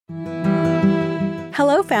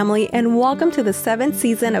Hello, family, and welcome to the 7th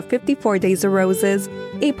season of 54 Days of Roses,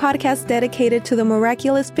 a podcast dedicated to the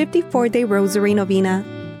miraculous 54-day Rosary Novena.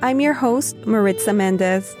 I'm your host, Maritza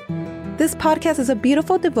Mendez. This podcast is a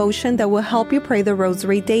beautiful devotion that will help you pray the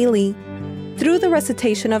Rosary daily. Through the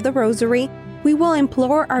recitation of the Rosary, we will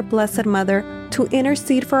implore our Blessed Mother to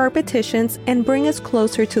intercede for our petitions and bring us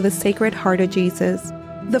closer to the Sacred Heart of Jesus.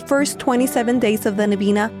 The first 27 days of the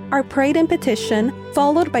Novena are prayed in petition,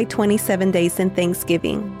 followed by 27 days in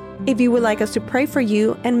thanksgiving. If you would like us to pray for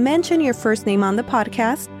you and mention your first name on the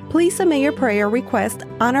podcast, please submit your prayer request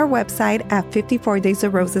on our website at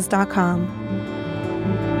 54daysofroses.com.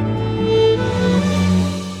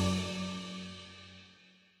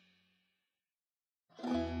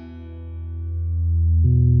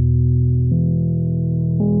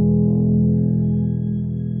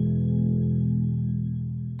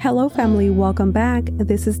 Hello, family. Welcome back.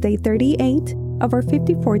 This is day 38 of our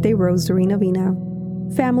 54-day Rosary Novena.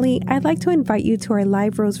 Family, I'd like to invite you to our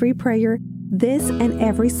live Rosary prayer this and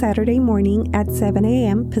every Saturday morning at 7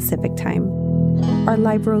 a.m. Pacific Time. Our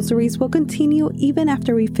live rosaries will continue even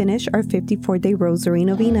after we finish our 54-day Rosary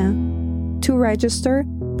Novena. To register,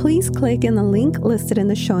 please click in the link listed in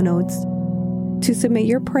the show notes. To submit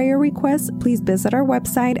your prayer requests, please visit our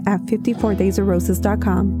website at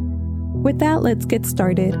 54daysofroses.com. With that, let's get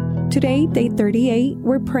started. Today, day 38,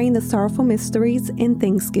 we're praying the Sorrowful Mysteries in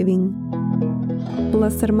Thanksgiving.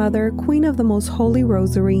 Blessed Mother, Queen of the Most Holy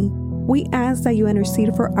Rosary, we ask that you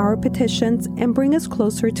intercede for our petitions and bring us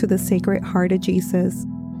closer to the Sacred Heart of Jesus.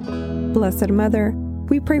 Blessed Mother,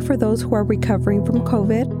 we pray for those who are recovering from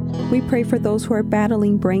COVID. We pray for those who are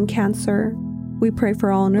battling brain cancer. We pray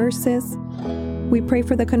for all nurses. We pray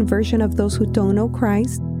for the conversion of those who don't know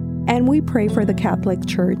Christ. And we pray for the Catholic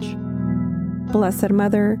Church. Blessed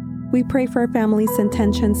Mother, we pray for our family's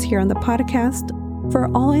intentions here on the podcast, for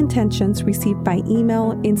all intentions received by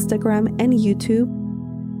email, Instagram, and YouTube,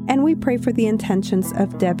 and we pray for the intentions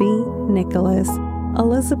of Debbie, Nicholas,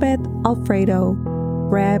 Elizabeth, Alfredo,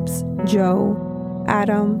 Rebs, Joe,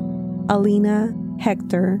 Adam, Alina,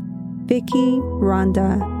 Hector, Vicky,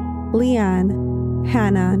 Rhonda, Leanne,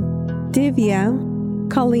 Hannah, Divya,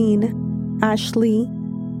 Colleen, Ashley,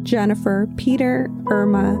 Jennifer, Peter,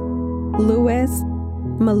 Irma, Louis,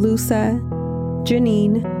 Malusa,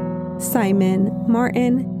 Janine, Simon,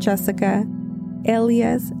 Martin, Jessica,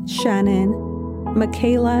 Elias, Shannon,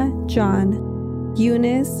 Michaela, John,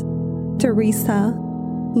 Eunice, Teresa,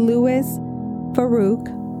 Louis,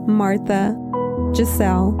 Farouk, Martha,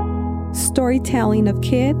 Giselle, Storytelling of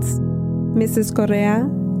Kids, Mrs. Correa,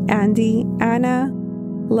 Andy, Anna,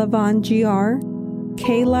 Lavon GR,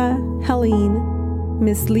 Kayla, Helene,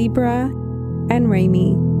 Miss Libra, and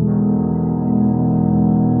Raimi.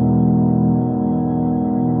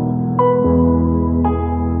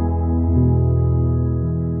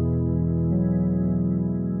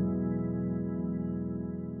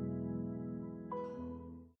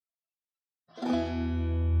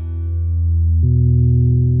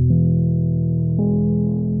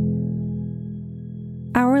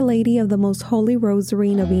 Our Lady of the Most Holy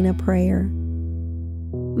Rosary Novena Prayer.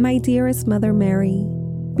 My dearest Mother Mary,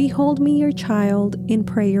 behold me your child in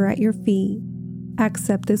prayer at your feet.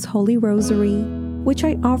 Accept this Holy Rosary, which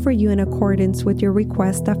I offer you in accordance with your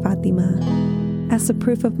request of Fatima, as a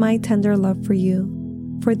proof of my tender love for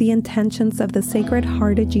you, for the intentions of the Sacred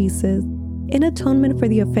Heart of Jesus, in atonement for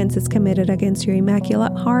the offenses committed against your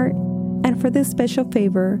Immaculate Heart, and for this special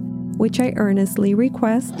favor, which I earnestly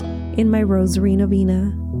request in my Rosary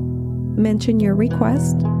Novena. Mention your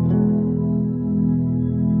request.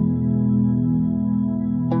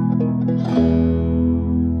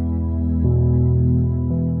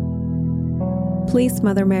 Please,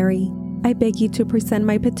 Mother Mary, I beg you to present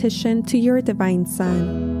my petition to your Divine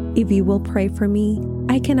Son. If you will pray for me,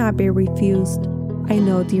 I cannot be refused. I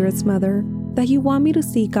know, dearest Mother, that you want me to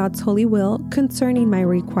seek God's holy will concerning my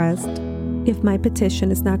request. If my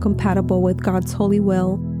petition is not compatible with God's holy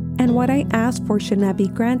will, and what I ask for should not be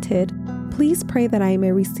granted, please pray that I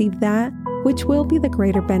may receive that which will be the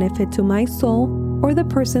greater benefit to my soul or the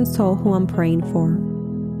person's soul who I'm praying for.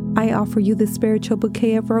 I offer you the spiritual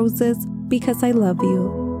bouquet of roses because I love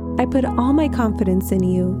you. I put all my confidence in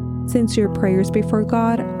you, since your prayers before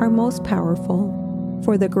God are most powerful.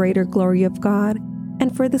 For the greater glory of God,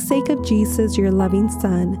 and for the sake of Jesus, your loving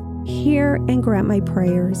Son, hear and grant my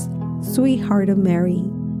prayers. Sweet Heart of Mary,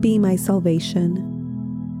 be my salvation.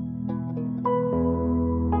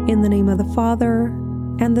 In the name of the Father,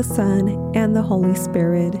 and the Son, and the Holy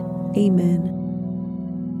Spirit. Amen.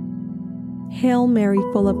 Hail Mary,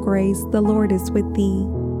 full of grace, the Lord is with thee.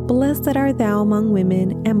 Blessed art thou among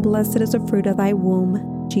women, and blessed is the fruit of thy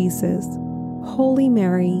womb, Jesus. Holy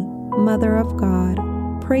Mary, Mother of God,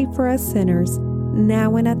 pray for us sinners,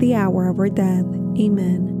 now and at the hour of our death.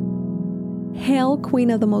 Amen. Hail, Queen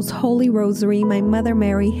of the Most Holy Rosary, my Mother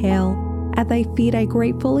Mary, hail. At thy feet I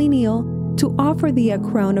gratefully kneel, to offer thee a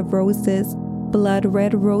crown of roses,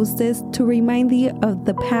 blood-red roses, to remind thee of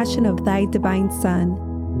the passion of thy divine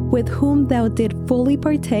Son, with whom thou did fully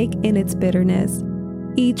partake in its bitterness.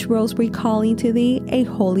 Each rose recalling to thee a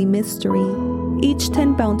holy mystery, each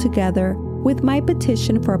 10 bound together with my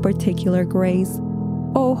petition for a particular grace.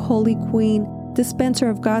 O Holy Queen, dispenser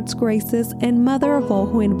of God's graces and mother of all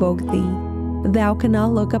who invoke thee, thou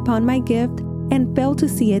cannot look upon my gift and fail to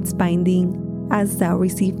see its binding. As thou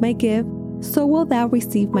receive my gift, so will thou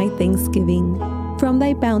receive my thanksgiving. From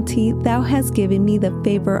thy bounty thou hast given me the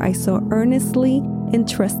favor I so earnestly and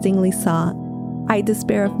trustingly sought. I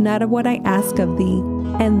despair of not of what I ask of thee,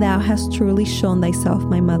 and thou hast truly shown thyself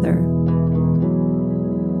my mother.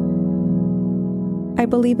 I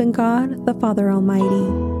believe in God, the Father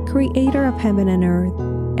Almighty, creator of heaven and earth,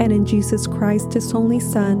 and in Jesus Christ, his only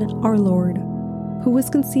Son, our Lord, who was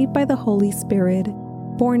conceived by the Holy Spirit,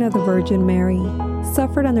 born of the Virgin Mary,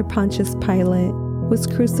 suffered under Pontius Pilate, was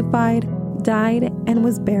crucified, died, and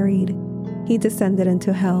was buried. He descended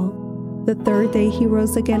into hell. The third day he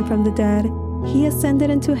rose again from the dead. He ascended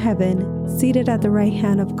into heaven, seated at the right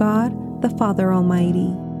hand of God, the Father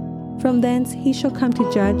Almighty. From thence he shall come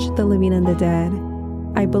to judge the living and the dead.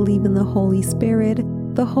 I believe in the Holy Spirit,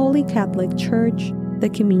 the Holy Catholic Church, the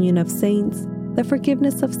communion of saints, the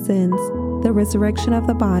forgiveness of sins, the resurrection of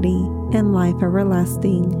the body, and life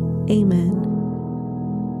everlasting. Amen.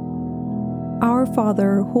 Our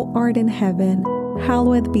Father, who art in heaven,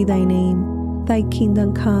 hallowed be thy name. Thy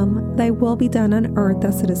kingdom come, thy will be done on earth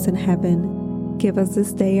as it is in heaven. Give us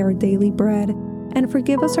this day our daily bread, and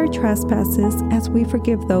forgive us our trespasses as we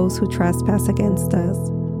forgive those who trespass against us.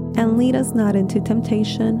 And lead us not into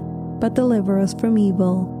temptation, but deliver us from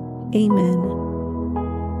evil. Amen.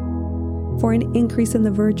 For an increase in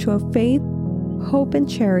the virtue of faith, hope, and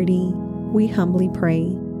charity, we humbly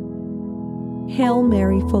pray. Hail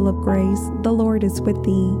Mary, full of grace, the Lord is with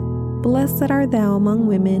thee. Blessed art thou among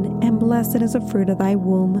women, and blessed is the fruit of thy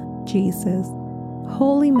womb, Jesus.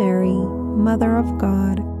 Holy Mary, Mother of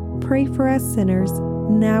God, pray for us sinners,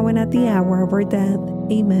 now and at the hour of our death.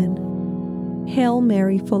 Amen. Hail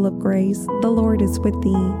Mary, full of grace, the Lord is with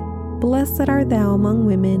thee. Blessed art thou among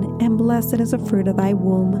women, and blessed is the fruit of thy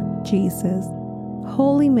womb, Jesus.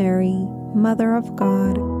 Holy Mary, Mother of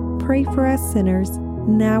God, pray for us sinners,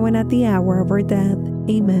 now and at the hour of our death.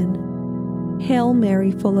 Amen. Hail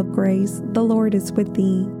Mary, full of grace, the Lord is with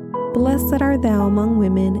thee. Blessed art thou among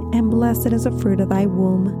women, and blessed is the fruit of thy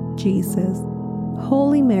womb, Jesus.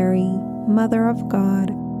 Holy Mary, Mother of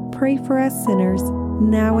God, pray for us sinners,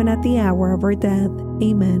 now and at the hour of our death.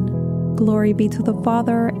 Amen. Glory be to the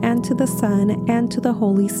Father, and to the Son, and to the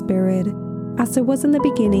Holy Spirit, as it was in the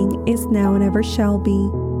beginning, is now, and ever shall be,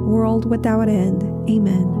 world without end.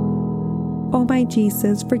 Amen. O my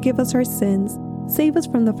Jesus, forgive us our sins, save us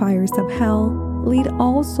from the fires of hell, lead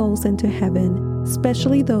all souls into heaven,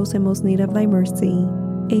 especially those in most need of thy mercy.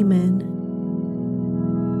 Amen.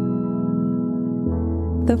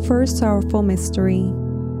 The first sorrowful mystery.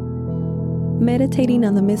 Meditating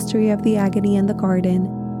on the mystery of the agony in the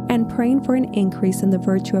garden, and praying for an increase in the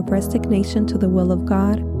virtue of resignation to the will of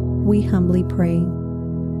God, we humbly pray.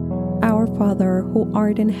 Our Father, who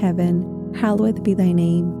art in heaven, hallowed be thy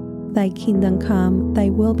name. Thy kingdom come, thy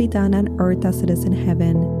will be done on earth as it is in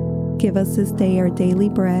heaven. Give us this day our daily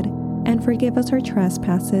bread, and forgive us our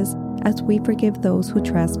trespasses as we forgive those who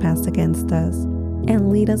trespass against us.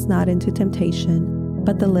 And lead us not into temptation,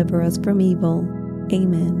 but deliver us from evil.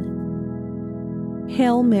 Amen.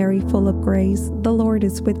 Hail Mary, full of grace, the Lord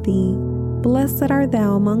is with thee. Blessed art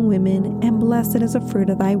thou among women, and blessed is the fruit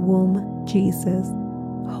of thy womb, Jesus.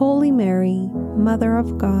 Holy Mary, Mother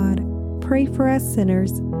of God, pray for us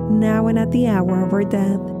sinners, now and at the hour of our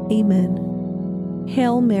death. Amen.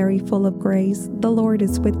 Hail Mary, full of grace, the Lord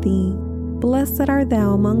is with thee. Blessed art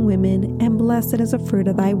thou among women, and blessed is the fruit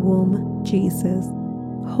of thy womb, Jesus.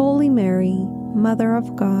 Holy Mary, Mother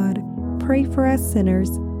of God, pray for us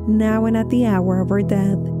sinners, now and at the hour of our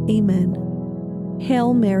death. Amen.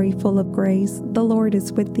 Hail Mary, full of grace, the Lord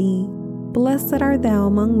is with thee. Blessed art thou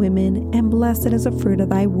among women, and blessed is the fruit of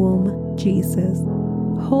thy womb, Jesus.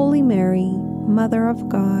 Holy Mary, Mother of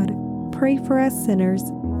God, pray for us sinners,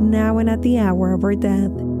 now and at the hour of our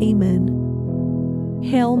death. Amen.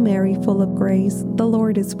 Hail Mary, full of grace, the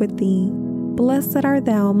Lord is with thee. Blessed art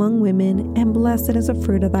thou among women, and blessed is the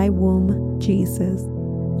fruit of thy womb, Jesus.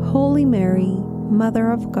 Holy Mary,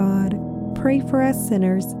 Mother of God, pray for us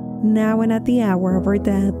sinners, now and at the hour of our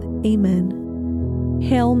death. Amen.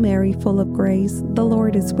 Hail Mary, full of grace, the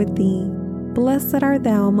Lord is with thee. Blessed art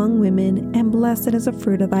thou among women, and blessed is the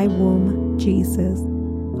fruit of thy womb, Jesus.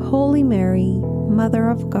 Holy Mary, Mother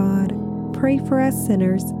of God, pray for us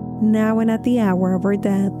sinners, now and at the hour of our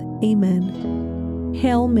death. Amen.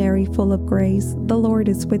 Hail Mary, full of grace, the Lord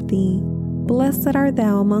is with thee. Blessed art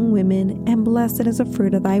thou among women, and blessed is the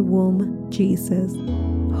fruit of thy womb, Jesus.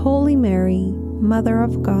 Holy Mary, Mother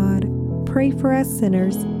of God, pray for us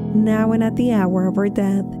sinners, now and at the hour of our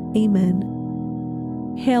death. Amen.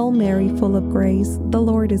 Hail Mary, full of grace, the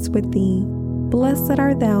Lord is with thee. Blessed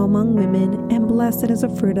art thou among women, and blessed is the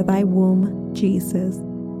fruit of thy womb, Jesus.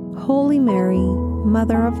 Holy Mary,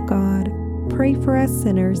 Mother of God, pray for us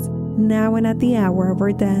sinners, now and at the hour of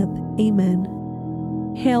our death. Amen.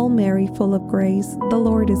 Hail Mary, full of grace, the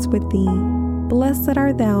Lord is with thee. Blessed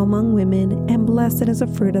art thou among women, and blessed is the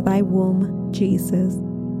fruit of thy womb, Jesus.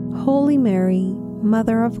 Holy Mary,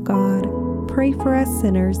 Mother of God, pray for us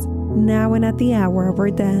sinners, now and at the hour of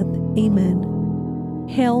our death. Amen.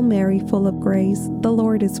 Hail Mary, full of grace, the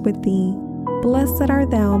Lord is with thee. Blessed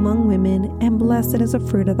art thou among women, and blessed is the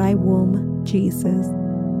fruit of thy womb, Jesus.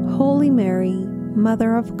 Holy Mary,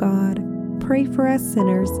 Mother of God, pray for us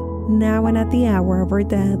sinners, now and at the hour of our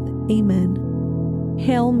death. Amen.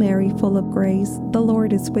 Hail Mary, full of grace, the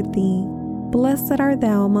Lord is with thee. Blessed art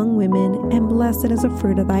thou among women, and blessed is the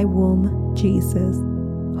fruit of thy womb, Jesus.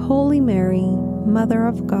 Holy Mary, Mother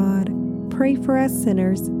of God, pray for us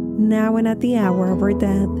sinners, now and at the hour of our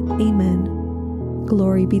death. Amen.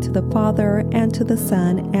 Glory be to the Father, and to the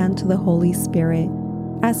Son, and to the Holy Spirit,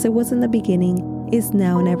 as it was in the beginning, is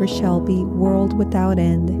now, and ever shall be, world without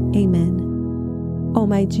end. Amen. O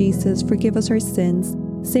my Jesus, forgive us our sins,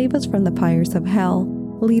 save us from the fires of hell,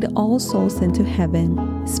 lead all souls into heaven,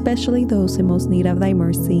 especially those in most need of thy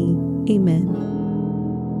mercy. Amen.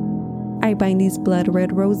 I bind these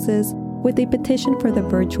blood-red roses with a petition for the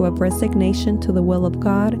virtue of resignation to the will of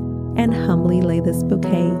God, and humbly lay this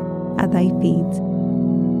bouquet at thy feet.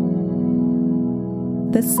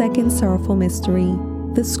 The second sorrowful mystery,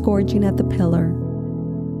 the scourging at the pillar.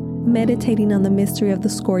 Meditating on the mystery of the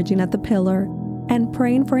scourging at the pillar, and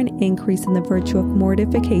praying for an increase in the virtue of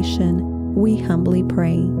mortification, we humbly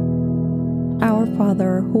pray. Our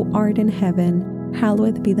Father, who art in heaven,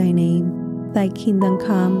 hallowed be thy name. Thy kingdom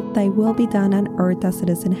come, thy will be done on earth as it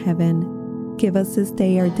is in heaven. Give us this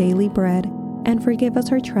day our daily bread, and forgive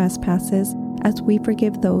us our trespasses, as we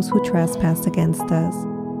forgive those who trespass against us.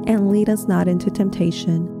 And lead us not into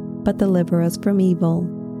temptation, but deliver us from evil.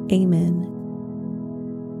 Amen.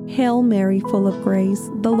 Hail Mary, full of grace,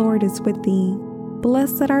 the Lord is with thee.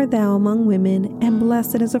 Blessed art thou among women, and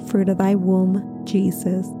blessed is the fruit of thy womb,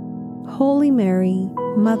 Jesus. Holy Mary,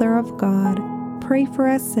 Mother of God, pray for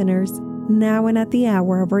us sinners, now and at the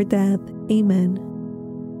hour of our death. Amen.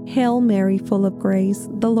 Hail Mary, full of grace,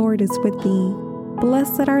 the Lord is with thee.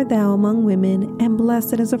 Blessed art thou among women, and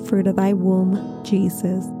blessed is the fruit of thy womb,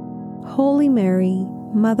 Jesus. Holy Mary,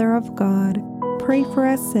 Mother of God, pray for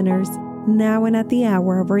us sinners, now and at the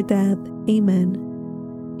hour of our death. Amen.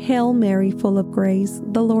 Hail Mary, full of grace,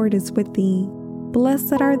 the Lord is with thee.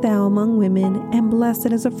 Blessed art thou among women, and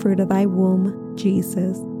blessed is the fruit of thy womb,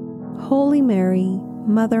 Jesus. Holy Mary,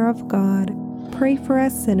 Mother of God, pray for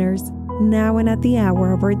us sinners, now and at the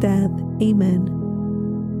hour of our death. Amen.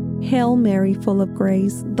 Hail Mary, full of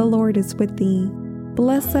grace, the Lord is with thee.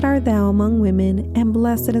 Blessed art thou among women, and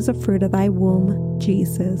blessed is the fruit of thy womb,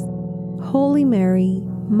 Jesus. Holy Mary,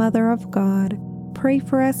 Mother of God, pray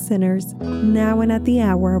for us sinners, now and at the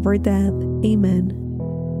hour of our death. Amen.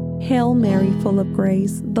 Hail Mary, full of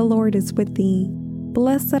grace, the Lord is with thee.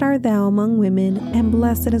 Blessed art thou among women, and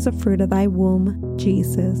blessed is the fruit of thy womb,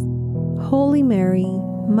 Jesus. Holy Mary,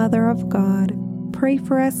 Mother of God, pray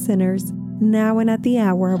for us sinners, now and at the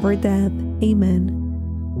hour of our death. Amen.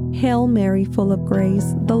 Hail Mary, full of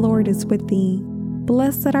grace, the Lord is with thee.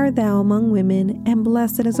 Blessed art thou among women, and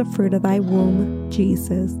blessed is the fruit of thy womb,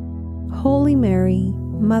 Jesus. Holy Mary,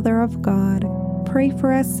 Mother of God, pray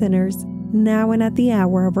for us sinners, now and at the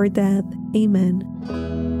hour of our death. Amen.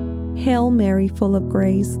 Hail Mary, full of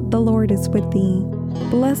grace, the Lord is with thee.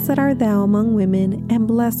 Blessed art thou among women, and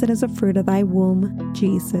blessed is the fruit of thy womb,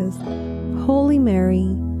 Jesus. Holy Mary,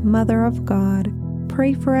 Mother of God,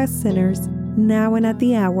 pray for us sinners, now and at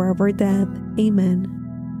the hour of our death. Amen.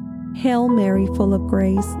 Hail Mary, full of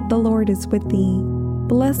grace, the Lord is with thee.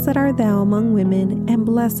 Blessed art thou among women, and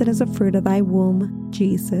blessed is the fruit of thy womb,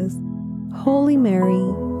 Jesus. Holy Mary,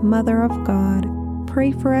 Mother of God,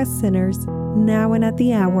 pray for us sinners, now and at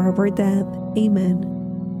the hour of our death.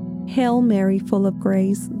 Amen. Hail Mary, full of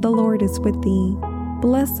grace, the Lord is with thee.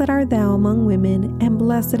 Blessed art thou among women, and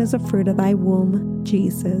blessed is the fruit of thy womb,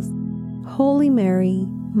 Jesus. Holy Mary,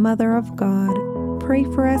 Mother of God, pray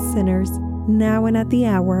for us sinners, now and at the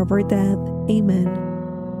hour of our death.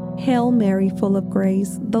 Amen. Hail Mary, full of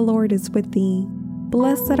grace, the Lord is with thee.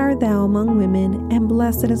 Blessed art thou among women, and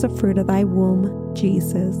blessed is the fruit of thy womb,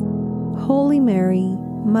 Jesus. Holy Mary,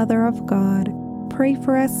 Mother of God, pray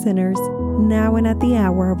for us sinners, now and at the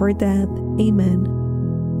hour of our death.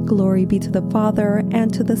 Amen. Glory be to the Father,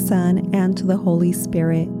 and to the Son, and to the Holy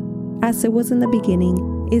Spirit, as it was in the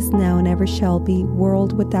beginning, is now, and ever shall be,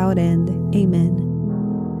 world without end. Amen.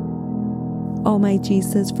 O my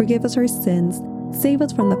Jesus, forgive us our sins, save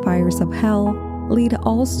us from the fires of hell, lead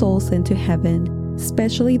all souls into heaven,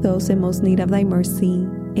 especially those in most need of thy mercy.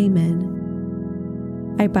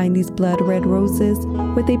 Amen. I bind these blood-red roses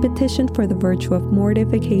with a petition for the virtue of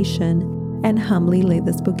mortification, and humbly lay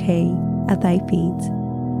this bouquet at thy feet.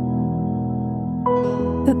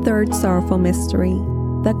 The third sorrowful mystery,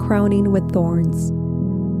 the crowning with thorns.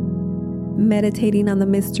 Meditating on the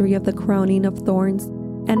mystery of the crowning of thorns,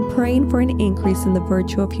 and praying for an increase in the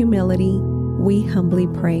virtue of humility, we humbly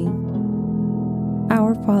pray.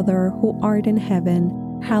 Our Father, who art in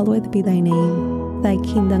heaven, hallowed be thy name. Thy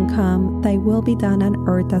kingdom come, thy will be done on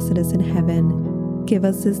earth as it is in heaven. Give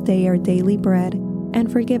us this day our daily bread,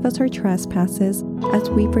 and forgive us our trespasses,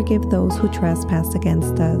 as we forgive those who trespass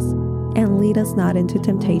against us. And lead us not into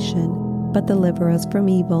temptation, but deliver us from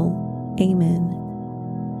evil. Amen.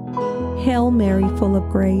 Hail Mary, full of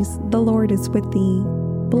grace, the Lord is with thee.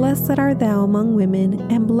 Blessed art thou among women,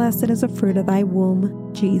 and blessed is the fruit of thy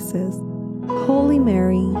womb, Jesus. Holy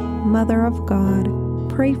Mary, Mother of God,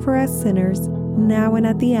 pray for us sinners, now and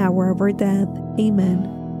at the hour of our death.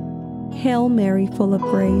 Amen. Hail Mary, full of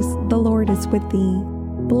grace, the Lord is with thee.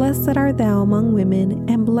 Blessed art thou among women,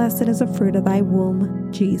 and blessed is the fruit of thy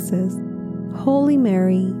womb, Jesus. Holy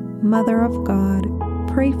Mary, Mother of God,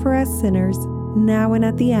 pray for us sinners, now and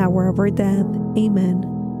at the hour of our death. Amen.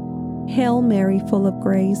 Hail Mary, full of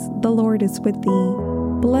grace, the Lord is with thee.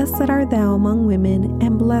 Blessed art thou among women,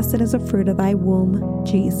 and blessed is the fruit of thy womb,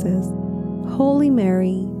 Jesus. Holy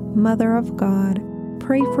Mary, Mother of God,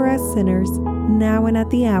 pray for us sinners, now and at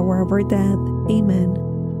the hour of our death. Amen.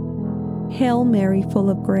 Hail Mary, full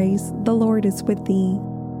of grace, the Lord is with thee.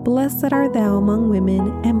 Blessed art thou among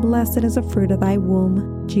women, and blessed is the fruit of thy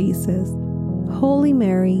womb, Jesus. Holy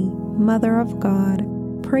Mary, Mother of God,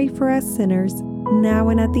 pray for us sinners, now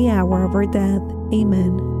and at the hour of our death.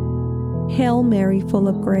 Amen. Hail Mary, full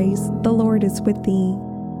of grace, the Lord is with thee.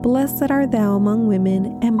 Blessed art thou among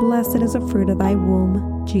women, and blessed is the fruit of thy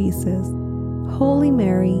womb, Jesus. Holy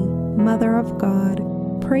Mary, Mother of God,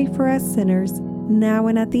 pray for us sinners, now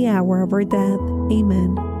and at the hour of our death.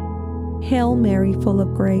 Amen. Hail Mary, full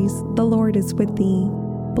of grace, the Lord is with thee.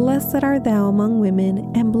 Blessed art thou among women,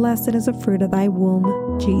 and blessed is the fruit of thy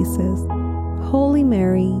womb, Jesus. Holy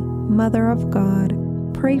Mary, Mother of God,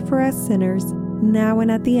 pray for us sinners, now and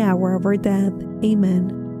at the hour of our death.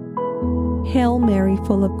 Amen. Hail Mary,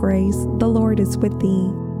 full of grace, the Lord is with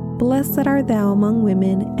thee. Blessed art thou among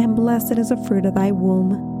women, and blessed is the fruit of thy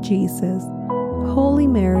womb, Jesus. Holy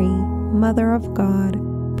Mary, Mother of God,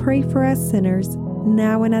 pray for us sinners,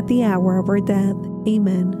 now and at the hour of our death.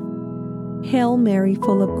 Amen. Hail Mary,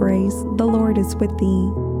 full of grace, the Lord is with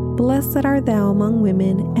thee. Blessed art thou among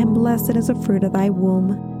women, and blessed is the fruit of thy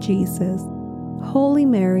womb, Jesus. Holy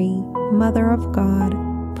Mary, Mother of God,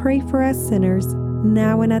 pray for us sinners,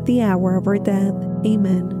 now and at the hour of our death.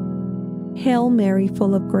 Amen. Hail Mary,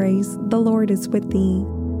 full of grace, the Lord is with thee.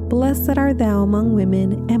 Blessed art thou among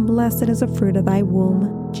women, and blessed is the fruit of thy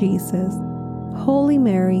womb, Jesus. Holy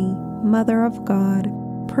Mary, Mother of God,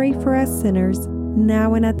 pray for us sinners,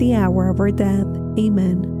 now and at the hour of our death.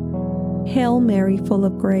 Amen. Hail Mary, full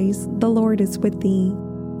of grace, the Lord is with thee.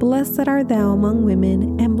 Blessed art thou among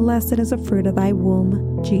women, and blessed is the fruit of thy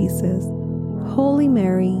womb, Jesus. Holy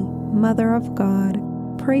Mary, Mother of God,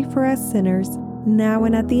 pray for us sinners, now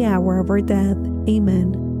and at the hour of our death.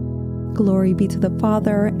 Amen. Glory be to the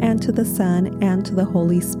Father, and to the Son, and to the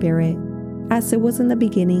Holy Spirit, as it was in the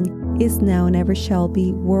beginning, is now, and ever shall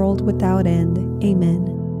be, world without end.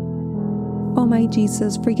 Amen. O my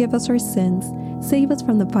Jesus, forgive us our sins, save us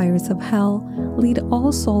from the fires of hell, lead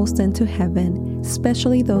all souls into heaven,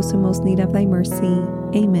 especially those in most need of thy mercy.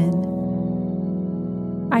 Amen.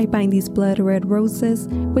 I bind these blood-red roses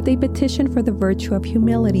with a petition for the virtue of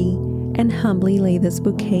humility, and humbly lay this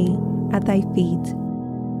bouquet at thy feet.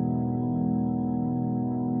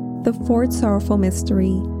 The fourth sorrowful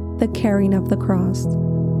mystery, the carrying of the cross.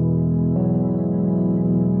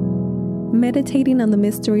 Meditating on the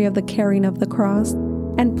mystery of the carrying of the cross,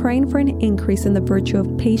 and praying for an increase in the virtue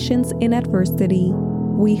of patience in adversity,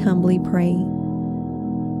 we humbly pray.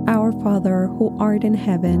 Our Father, who art in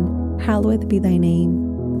heaven, hallowed be thy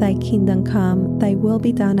name. Thy kingdom come, thy will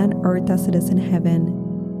be done on earth as it is in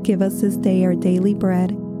heaven. Give us this day our daily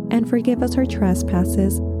bread, and forgive us our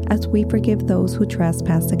trespasses, as we forgive those who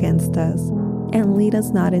trespass against us. And lead us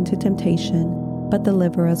not into temptation, but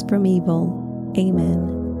deliver us from evil.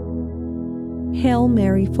 Amen. Hail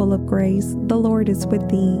Mary, full of grace, the Lord is with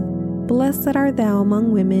thee. Blessed art thou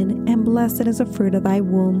among women, and blessed is the fruit of thy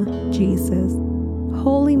womb, Jesus.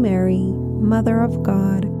 Holy Mary, Mother of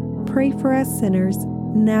God, pray for us sinners,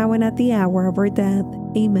 now and at the hour of our death.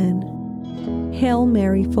 Amen. Hail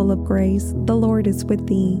Mary, full of grace, the Lord is with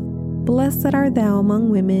thee. Blessed art thou among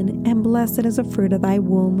women, and blessed is the fruit of thy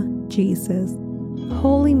womb, Jesus.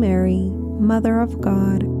 Holy Mary, Mother of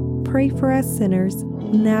God, pray for us sinners,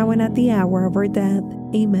 now and at the hour of our death.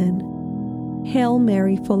 Amen. Hail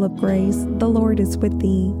Mary, full of grace, the Lord is with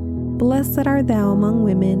thee. Blessed art thou among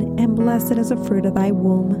women, and blessed is the fruit of thy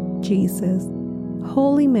womb, Jesus.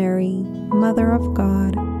 Holy Mary, Mother of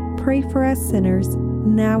God, pray for us sinners,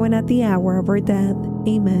 now and at the hour of our death.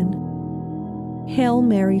 Amen. Hail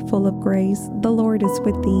Mary, full of grace, the Lord is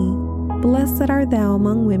with thee. Blessed art thou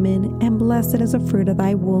among women, and blessed is the fruit of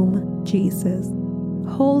thy womb, Jesus.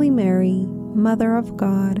 Holy Mary, Mother of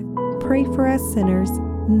God, pray for us sinners,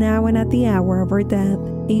 now and at the hour of our death.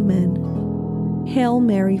 Amen. Hail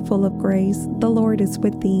Mary, full of grace, the Lord is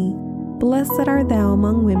with thee. Blessed art thou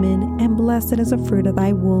among women, and blessed is the fruit of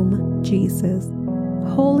thy womb, Jesus.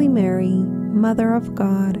 Holy Mary, Mother of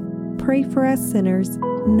God, pray for us sinners,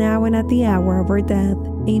 now and at the hour of our death.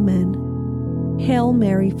 Amen. Hail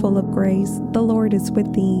Mary, full of grace, the Lord is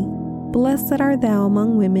with thee. Blessed art thou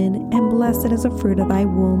among women, and blessed is the fruit of thy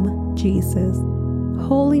womb, Jesus.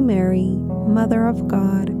 Holy Mary, Mother of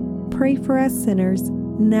God, pray for us sinners,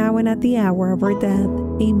 now and at the hour of our death.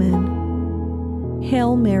 Amen.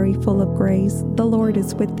 Hail Mary, full of grace, the Lord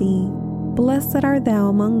is with thee. Blessed art thou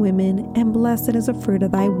among women, and blessed is the fruit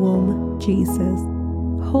of thy womb, Jesus.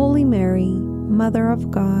 Holy Mary, Mother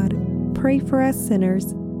of God, pray for us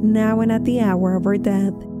sinners, now and at the hour of our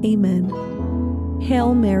death. Amen.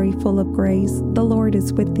 Hail Mary, full of grace, the Lord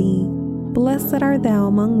is with thee. Blessed art thou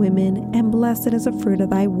among women, and blessed is the fruit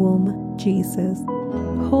of thy womb, Jesus.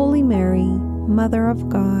 Holy Mary, Mother of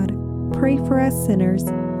God, pray for us sinners,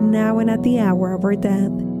 now and at the hour of our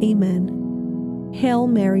death. Amen. Hail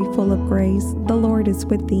Mary, full of grace, the Lord is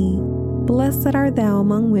with thee. Blessed art thou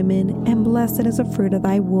among women, and blessed is the fruit of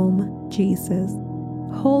thy womb, Jesus.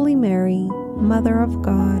 Holy Mary, Mother of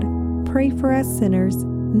God, pray for us sinners,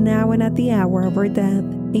 now and at the hour of our death.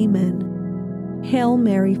 Amen. Hail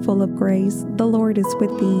Mary, full of grace, the Lord is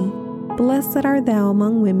with thee. Blessed art thou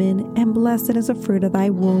among women, and blessed is the fruit of thy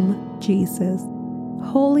womb, Jesus.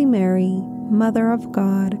 Holy Mary, Mother of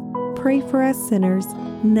God, pray for us sinners,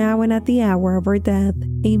 now and at the hour of our death.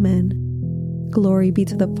 Amen. Glory be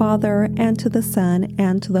to the Father, and to the Son,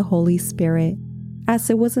 and to the Holy Spirit, as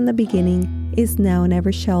it was in the beginning, is now, and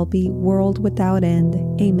ever shall be, world without end.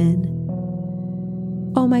 Amen.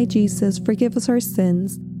 O my Jesus, forgive us our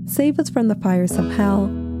sins, save us from the fires of hell,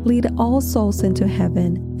 lead all souls into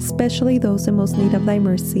heaven, especially those in most need of thy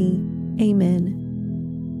mercy. Amen.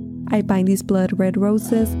 I bind these blood-red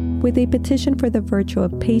roses with a petition for the virtue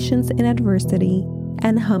of patience in adversity,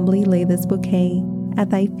 and humbly lay this bouquet at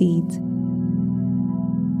thy feet.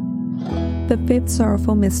 The fifth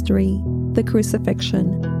sorrowful mystery, the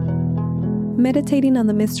Crucifixion. Meditating on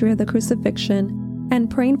the mystery of the Crucifixion, and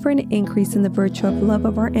praying for an increase in the virtue of love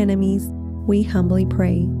of our enemies, we humbly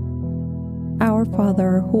pray. Our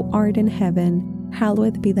Father, who art in heaven,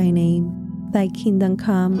 hallowed be thy name. Thy kingdom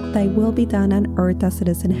come, thy will be done on earth as it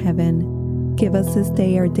is in heaven. Give us this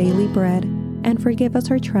day our daily bread, and forgive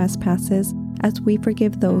us our trespasses, as we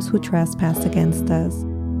forgive those who trespass against us.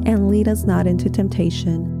 And lead us not into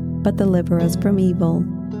temptation, but deliver us from evil.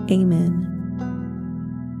 Amen.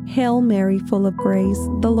 Hail Mary, full of grace,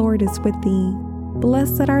 the Lord is with thee.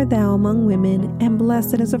 Blessed art thou among women, and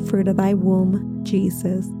blessed is the fruit of thy womb,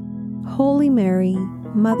 Jesus. Holy Mary,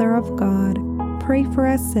 Mother of God, pray for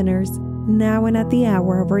us sinners, now and at the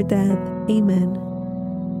hour of our death. Amen.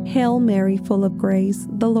 Hail Mary, full of grace,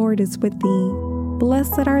 the Lord is with thee.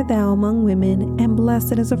 Blessed art thou among women, and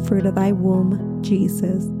blessed is the fruit of thy womb,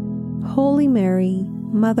 Jesus. Holy Mary,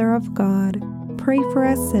 Mother of God, pray for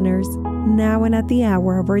us sinners, now and at the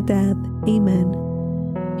hour of our death. Amen.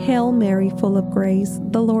 Hail Mary, full of grace,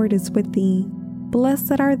 the Lord is with thee.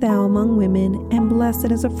 Blessed art thou among women, and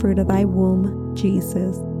blessed is the fruit of thy womb,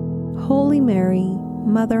 Jesus. Holy Mary,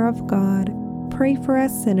 Mother of God, pray for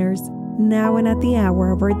us sinners, now and at the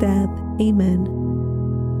hour of our death.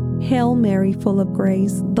 Amen. Hail Mary, full of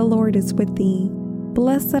grace, the Lord is with thee.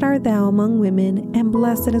 Blessed art thou among women, and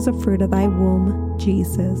blessed is the fruit of thy womb,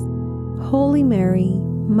 Jesus. Holy Mary,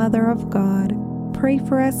 Mother of God, pray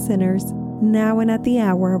for us sinners, now and at the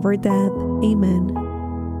hour of our death.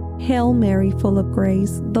 Amen. Hail Mary, full of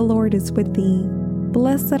grace, the Lord is with thee.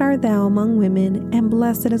 Blessed art thou among women, and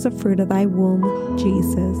blessed is the fruit of thy womb,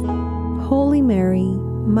 Jesus. Holy Mary,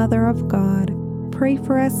 Mother of God, pray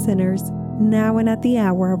for us sinners, now and at the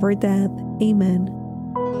hour of our death. Amen.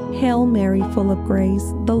 Hail Mary, full of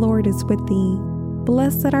grace, the Lord is with thee.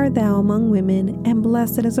 Blessed art thou among women, and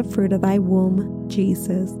blessed is the fruit of thy womb,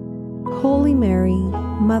 Jesus. Holy Mary,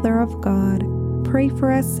 Mother of God, pray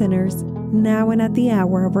for us sinners, now and at the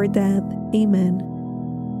hour of our death. Amen.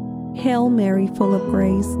 Hail Mary, full of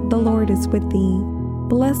grace, the Lord is with thee.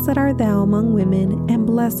 Blessed art thou among women, and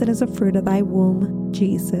blessed is the fruit of thy womb,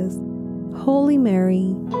 Jesus. Holy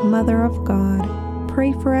Mary, Mother of God,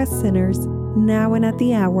 pray for us sinners, now and at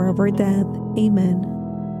the hour of our death. Amen.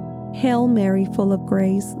 Hail Mary, full of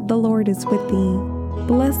grace, the Lord is with thee.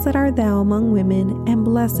 Blessed art thou among women, and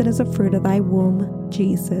blessed is the fruit of thy womb,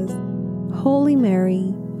 Jesus. Holy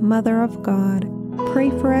Mary, Mother of God, pray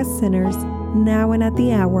for us sinners, now and at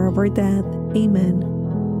the hour of our death. Amen.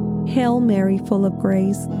 Hail Mary, full of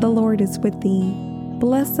grace, the Lord is with thee.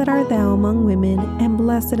 Blessed art thou among women, and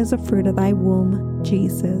blessed is the fruit of thy womb,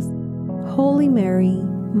 Jesus. Holy Mary,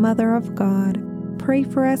 Mother of God, pray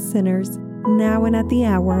for us sinners, now and at the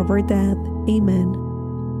hour of our death.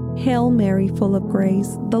 Amen. Hail Mary, full of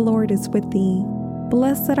grace, the Lord is with thee.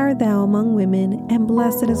 Blessed art thou among women, and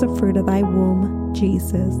blessed is the fruit of thy womb,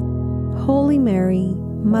 Jesus. Holy Mary,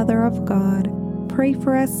 Mother of God, pray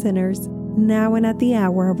for us sinners, now and at the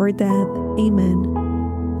hour of our death. Amen.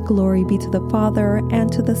 Glory be to the Father,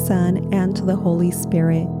 and to the Son, and to the Holy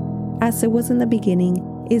Spirit, as it was in the beginning,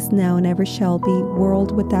 is now, and ever shall be,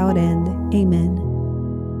 world without end. Amen.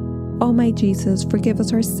 O my Jesus, forgive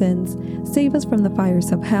us our sins, save us from the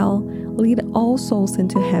fires of hell, lead all souls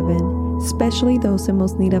into heaven, especially those in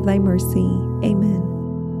most need of thy mercy. Amen.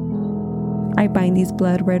 I bind these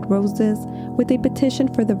blood-red roses with a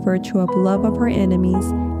petition for the virtue of love of our enemies,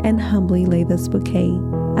 and humbly lay this bouquet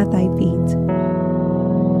at thy feet.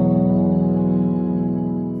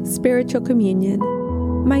 Spiritual Communion.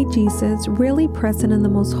 My Jesus, really present in the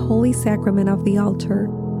most holy sacrament of the altar,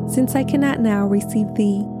 since I cannot now receive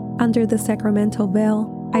thee under the sacramental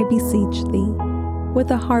veil, I beseech thee,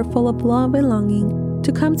 with a heart full of love and longing,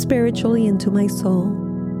 to come spiritually into my soul,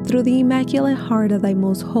 through the immaculate heart of thy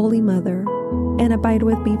most holy Mother, and abide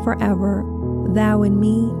with me forever, thou in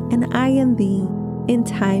me, and I in thee, in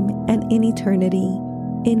time and in eternity.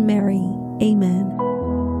 In Mary. Amen.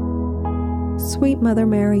 Sweet Mother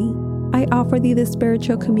Mary, I offer thee the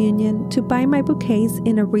spiritual communion to bind my bouquets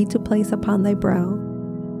in a wreath to place upon thy brow.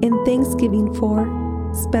 In thanksgiving for,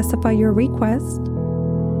 specify your request.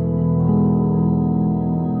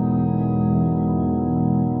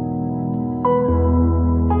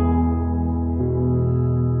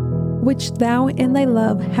 Which thou in thy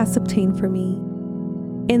love hast obtained for me.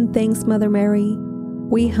 In thanks, Mother Mary,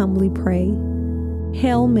 we humbly pray.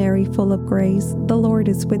 Hail Mary, full of grace, the Lord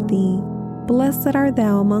is with thee. Blessed art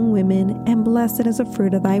thou among women, and blessed is the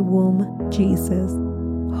fruit of thy womb, Jesus.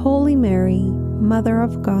 Holy Mary, Mother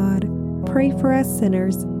of God, pray for us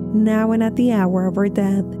sinners, now and at the hour of our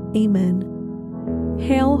death. Amen.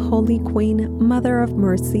 Hail, Holy Queen, Mother of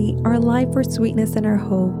Mercy, our life, our sweetness, and our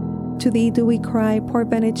hope. To thee do we cry, poor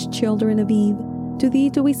banished children of Eve. To thee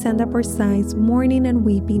do we send up our sighs, mourning and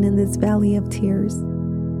weeping in this valley of tears.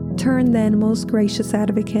 Turn then, most gracious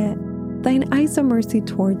Advocate, thine eyes of mercy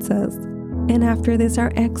towards us, and after this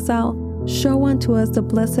our exile, show unto us the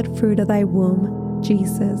blessed fruit of thy womb,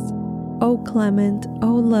 Jesus. O clement,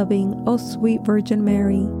 O loving, O sweet Virgin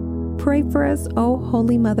Mary, pray for us, O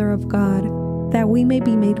Holy Mother of God, that we may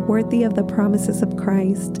be made worthy of the promises of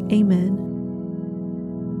Christ. Amen.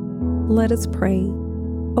 Let us pray.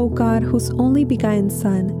 O God, whose only begotten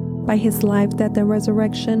Son, by his life, death, and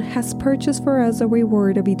resurrection, has purchased for us a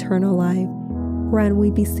reward of eternal life, grant,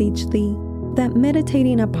 we beseech thee, that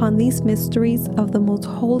meditating upon these mysteries of the most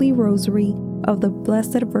holy rosary of the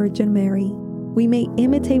Blessed Virgin Mary, we may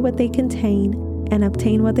imitate what they contain and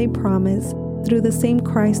obtain what they promise, through the same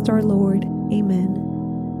Christ our Lord. Amen.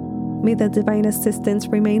 May the divine assistance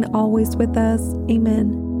remain always with us.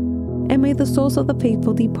 Amen. And may the souls of the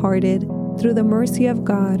faithful departed, through the mercy of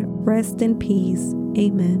God, rest in peace.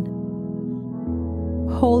 Amen.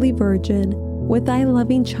 Holy Virgin, with thy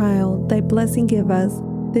loving child, thy blessing give us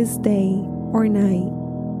this day or night.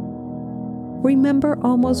 Remember,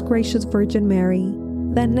 O most gracious Virgin Mary,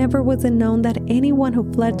 that never was it known that anyone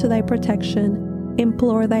who fled to thy protection,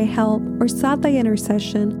 implored thy help, or sought thy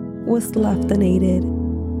intercession was left unaided.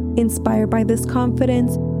 Inspired by this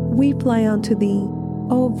confidence, we fly unto thee,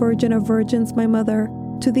 O Virgin of Virgins, my Mother,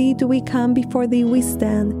 to thee do we come, before thee we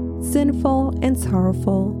stand, sinful and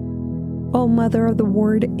sorrowful. O Mother of the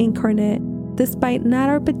Word incarnate, despite not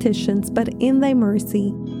our petitions, but in thy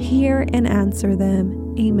mercy, hear and answer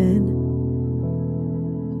them. Amen.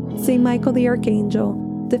 Saint Michael the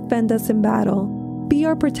Archangel, defend us in battle. Be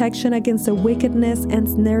our protection against the wickedness and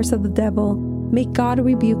snares of the devil. May God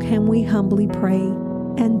rebuke him, we humbly pray.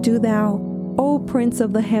 And do thou, O Prince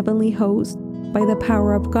of the heavenly host, by the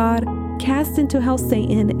power of God, cast into hell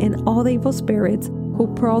Satan and all the evil spirits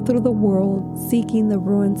who prowl through the world, seeking the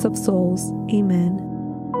ruins of souls. Amen.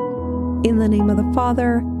 In the name of the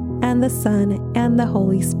Father, and the Son, and the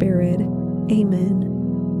Holy Spirit. Amen.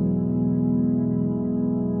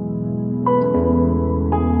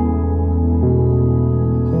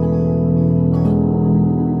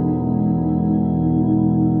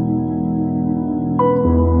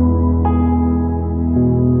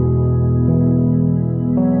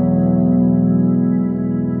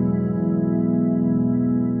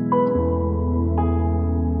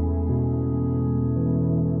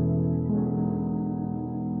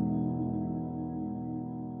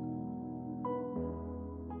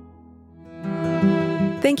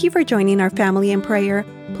 Thank you for joining our family in prayer.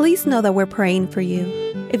 Please know that we're praying for you.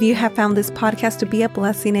 If you have found this podcast to be a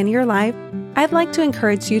blessing in your life, I'd like to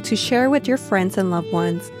encourage you to share with your friends and loved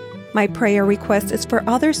ones. My prayer request is for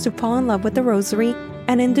others to fall in love with the Rosary,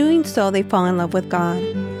 and in doing so, they fall in love with God.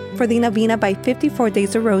 For the Novena by 54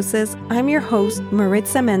 Days of Roses, I'm your host,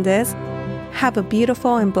 Maritza Mendez. Have a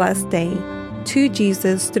beautiful and blessed day. To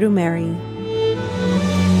Jesus through Mary.